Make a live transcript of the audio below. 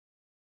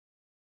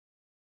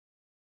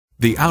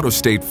The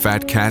out-of-state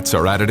fat cats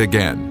are at it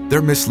again.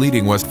 They're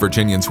misleading West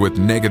Virginians with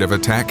negative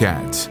attack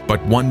ads.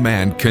 But one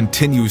man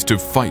continues to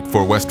fight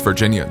for West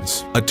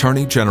Virginians.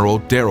 Attorney General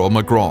Darrell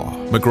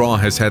McGraw. McGraw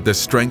has had the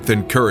strength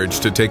and courage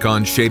to take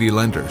on shady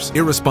lenders,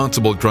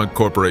 irresponsible drug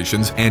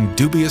corporations, and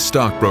dubious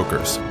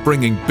stockbrokers,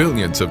 bringing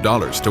billions of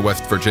dollars to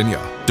West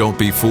Virginia. Don't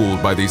be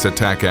fooled by these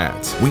attack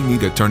ads. We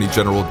need Attorney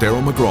General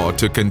Darrell McGraw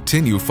to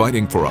continue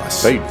fighting for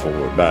us. Paid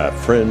for by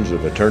Friends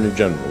of Attorney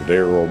General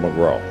Darrell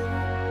McGraw.